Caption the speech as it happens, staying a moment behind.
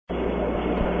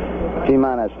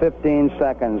T-minus 15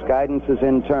 seconds. Guidance is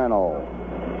internal.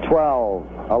 12,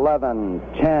 11,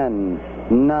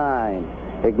 10, 9.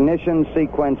 Ignition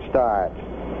sequence start.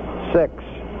 6,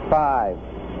 5,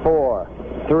 4,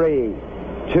 3,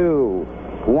 2,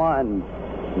 1,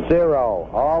 0.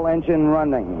 All engine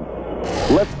running.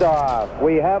 Liftoff.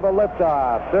 We have a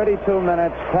liftoff. 32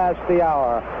 minutes past the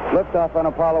hour. Liftoff on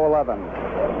Apollo 11.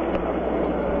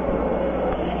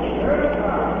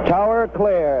 Tower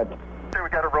cleared. We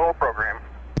got a roll program.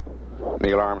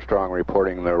 Neil Armstrong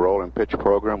reporting the roll and pitch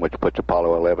program, which puts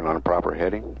Apollo 11 on a proper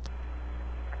heading.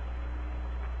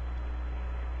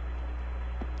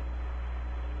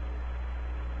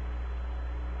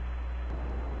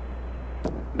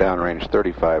 Downrange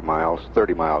 35 miles,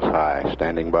 30 miles high.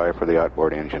 Standing by for the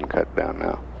outboard engine cut down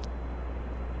now.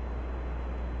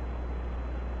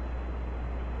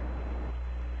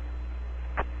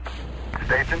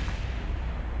 Station.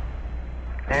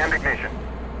 And ignition.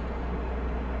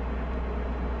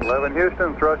 11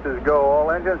 Houston, thrust is go.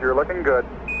 All engines, you're looking good.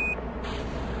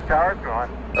 Tower's gone.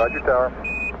 Roger, tower.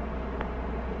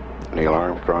 Neil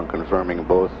Armstrong confirming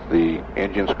both the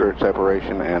engine skirt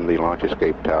separation and the launch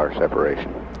escape tower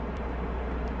separation.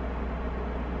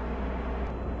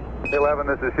 11,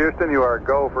 this is Houston. You are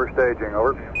go for staging.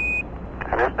 Over.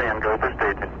 Understand, go for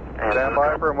staging. Stand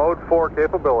by for mode 4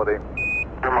 capability.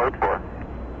 For mode 4.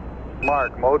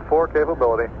 Mark, mode 4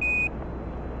 capability.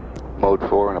 Mode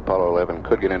 4 and Apollo 11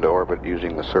 could get into orbit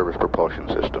using the service propulsion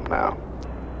system now.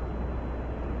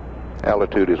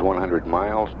 Altitude is 100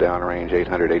 miles, downrange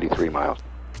 883 miles.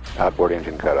 Outboard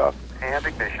engine cutoff. And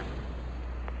ignition.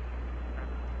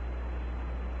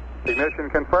 Ignition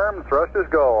confirmed. Thrust is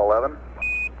go. 11.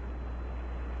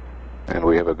 And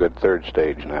we have a good third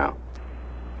stage now.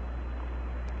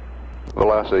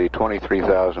 Velocity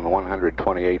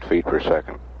 23,128 feet per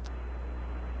second.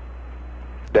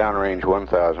 Downrange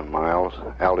 1,000 miles,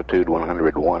 altitude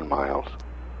 101 miles.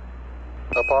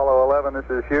 Apollo 11, this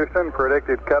is Houston.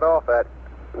 Predicted cutoff at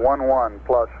 11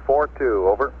 plus 42.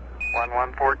 Over.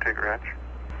 1142, Gretch.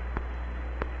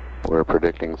 We're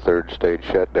predicting third stage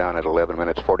shutdown at 11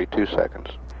 minutes 42 seconds.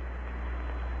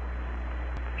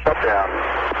 Shutdown.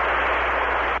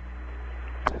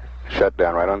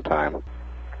 Shutdown right on time.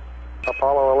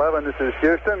 Apollo 11, this is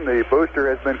Houston. The booster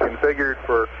has been configured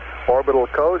for orbital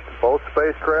coast. Both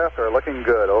spacecraft are looking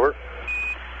good. Over.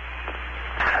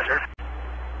 Roger.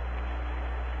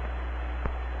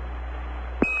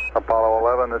 Apollo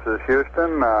 11, this is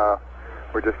Houston.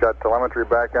 We just got telemetry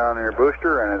back on your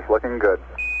booster, and it's looking good.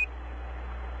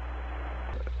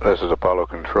 This is Apollo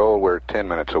Control. We're 10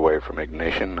 minutes away from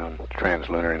ignition on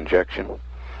translunar injection.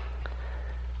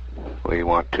 We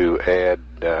want to add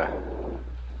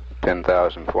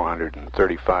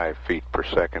 10,435 feet per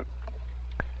second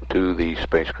to the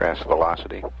spacecraft's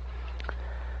velocity.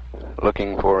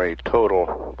 Looking for a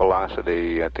total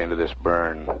velocity at the end of this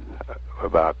burn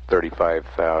about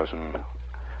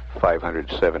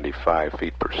 35,575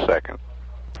 feet per second.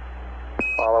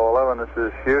 Apollo 11, this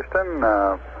is Houston.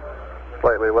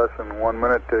 Slightly less than 1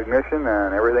 minute to ignition,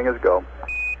 and everything is go.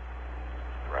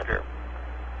 Roger.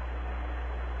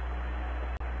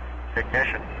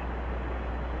 Ignition.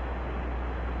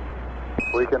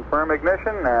 We confirm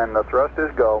ignition, and the thrust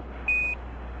is go.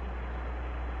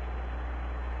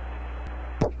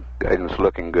 Guidance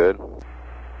looking good.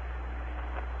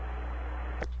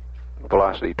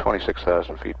 Velocity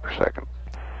 26,000 feet per second.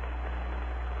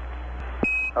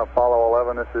 Apollo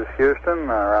 11, this is Houston.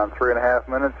 Around 3.5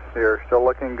 minutes. You're still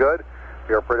looking good.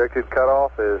 Your predicted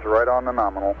cutoff is right on the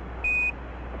nominal.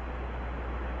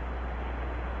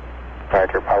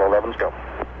 Roger, Apollo 11's go.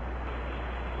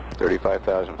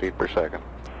 35,000 feet per second.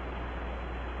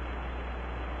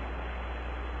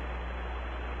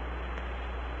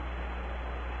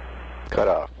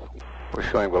 Cutoff. We're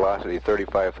showing velocity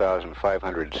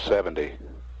 35,570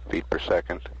 feet per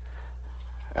second.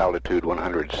 Altitude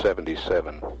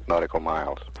 177 nautical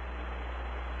miles.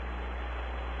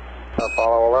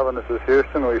 Apollo 11, this is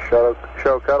Houston. We show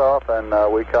cutoff, and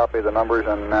we copy the numbers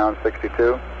and now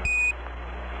 62.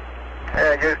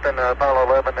 Yeah, Houston, Apollo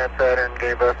 11, that Saturn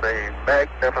gave us a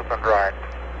magnificent ride.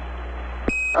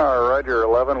 All right, Roger,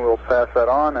 11. We'll pass that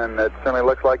on, and it certainly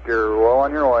looks like you're well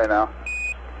on your way now.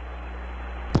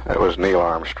 That was Neil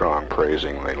Armstrong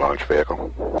praising the launch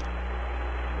vehicle.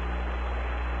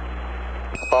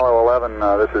 Apollo 11,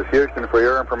 this is Houston. For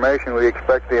your information, we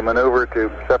expect the maneuver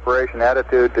to separation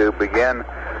attitude to begin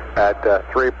at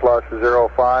 3 plus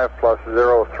 05 plus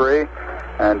 03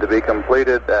 and to be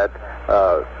completed at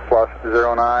plus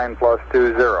 09 plus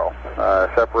 20.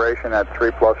 Separation at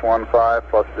 3 plus 15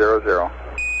 plus 00.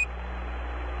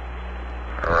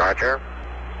 Roger.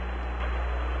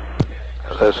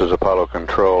 This is Apollo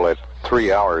Control at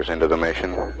 3 hours into the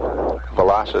mission.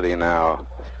 Velocity now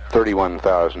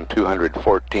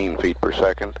 31,214 feet per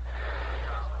second.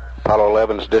 Apollo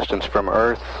 11's distance from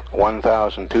Earth,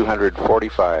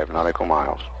 1,245 nautical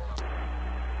miles.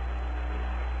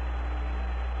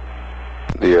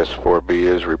 The S4B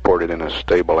is reported in a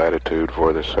stable attitude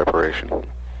for this separation.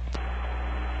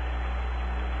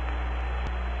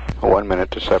 1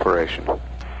 minute to separation.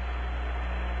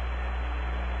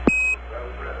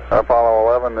 Apollo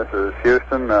 11, this is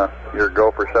Houston. Your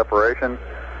go for separation.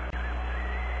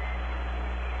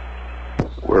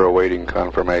 We're awaiting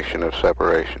confirmation of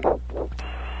separation.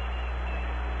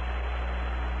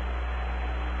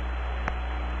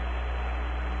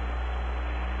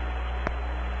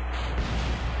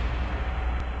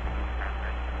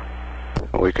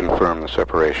 We confirm the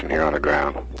separation here on the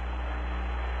ground.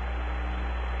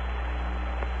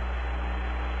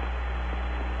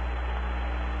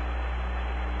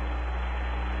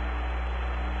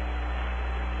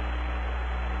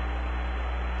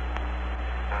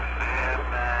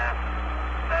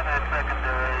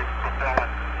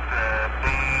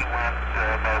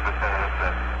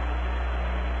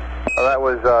 That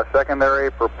was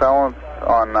secondary propellant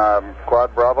on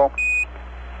Quad Bravo.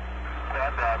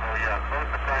 Quad Bravo, yeah.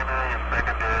 Both the primary and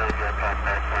secondary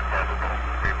contact with Bravo.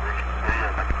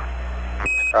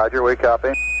 Roger, we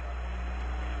copy.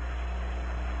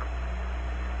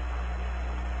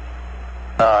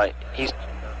 He's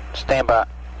standby.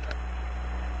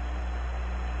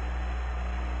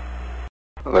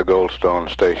 The Goldstone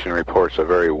station reports a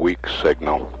very weak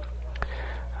signal.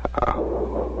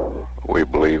 We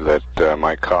believe that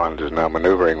Mike Collins is now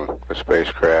maneuvering the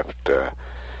spacecraft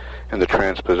in the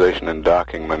transposition and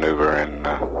docking maneuver, and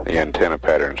the antenna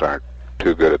patterns aren't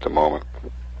too good at the moment.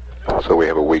 So we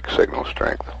have a weak signal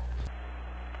strength.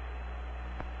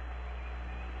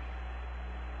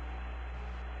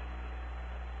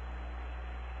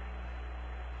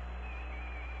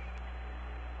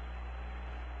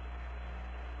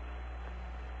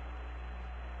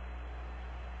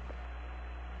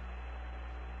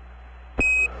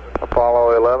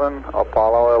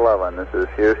 Apollo 11, this is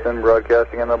Houston,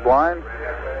 broadcasting in the blind.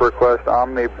 Request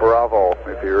Omni Bravo.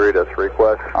 If you read us,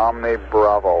 request Omni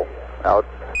Bravo. Out.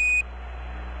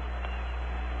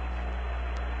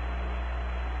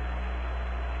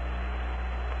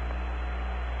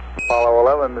 Apollo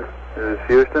 11, this is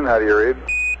Houston, how do you read?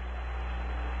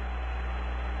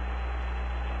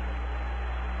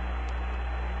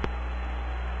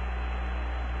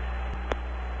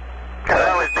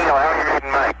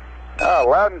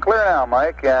 Loud and clear now,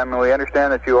 Mike, and we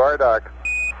understand that you are docked.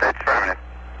 That's affirmative.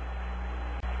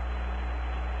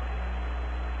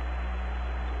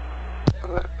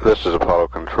 This is Apollo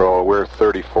Control. We're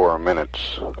 34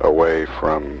 minutes away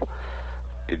from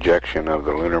ejection of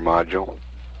the lunar module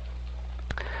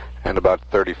and about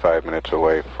 35 minutes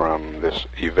away from this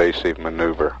evasive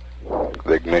maneuver.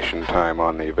 The ignition time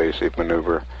on the evasive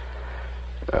maneuver,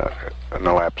 an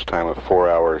elapsed time of 4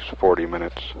 hours, 40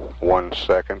 minutes, 1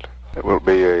 second. It will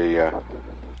be a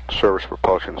service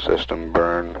propulsion system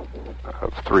burn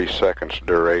of 3 seconds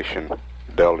duration,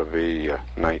 delta V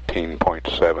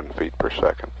 19.7 feet per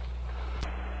second.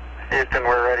 Houston,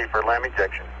 we're ready for LEM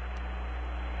ejection.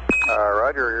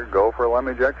 Roger, go for LEM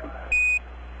ejection.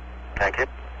 Thank you.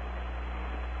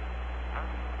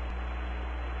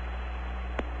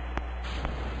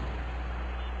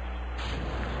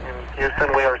 In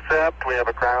Houston, we are set. We have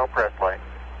a cryo press light.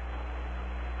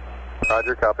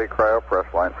 Roger, copy, cryo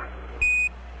press line.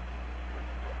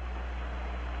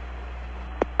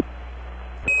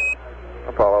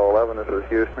 Apollo 11, this is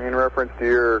Houston. In reference to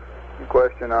your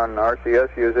question on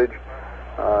RCS usage,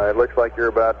 it looks like you're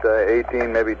about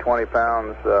 18, maybe 20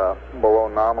 pounds below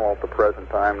nominal at the present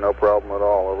time. No problem at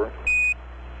all, over.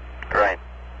 Right.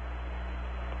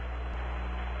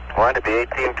 Want to be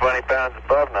 18, 20 pounds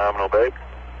above nominal, babe.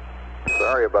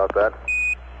 Sorry about that.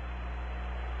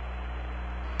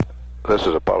 This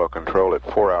is Apollo Control at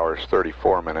 4 hours,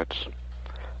 34 minutes.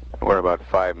 We're about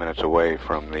 5 minutes away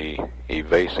from the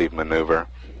evasive maneuver.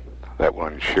 That will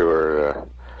ensure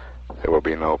there will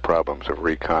be no problems of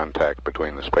recontact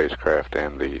between the spacecraft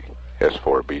and the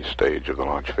S4B stage of the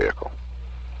launch vehicle.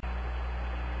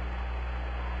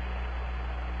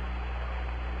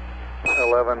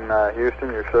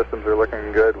 Houston, your systems are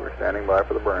looking good. We're standing by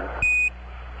for the burn.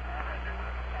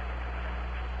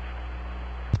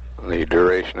 The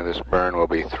duration of this burn will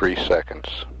be 3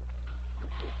 seconds.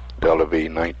 Delta V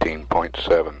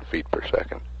 19.7 feet per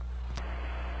second.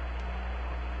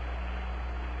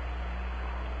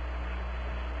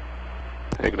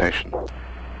 Ignition.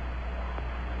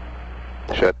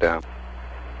 Shut down.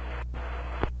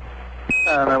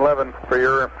 And 11 for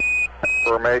your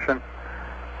information.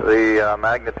 The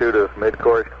magnitude of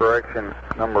mid-course correction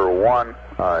number 1,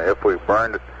 if we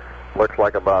burned it, looks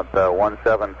like about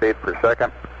 17 feet per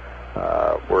second.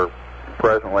 We're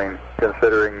presently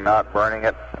considering not burning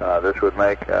it. This would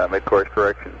make mid-course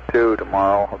correction 2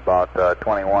 tomorrow about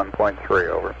 21.3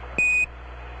 over.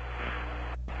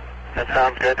 That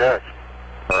sounds good to us.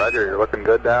 Roger, you're looking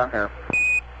good down here.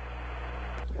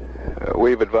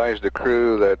 We've advised the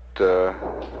crew that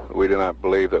we do not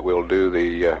believe that we'll do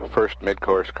the first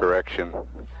mid-course correction,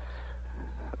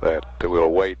 that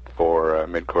we'll wait for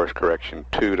mid-course correction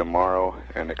 2 tomorrow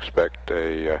and expect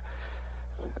a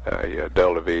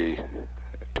delta V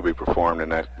to be performed in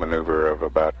that maneuver of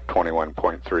about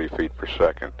 21.3 feet per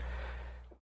second.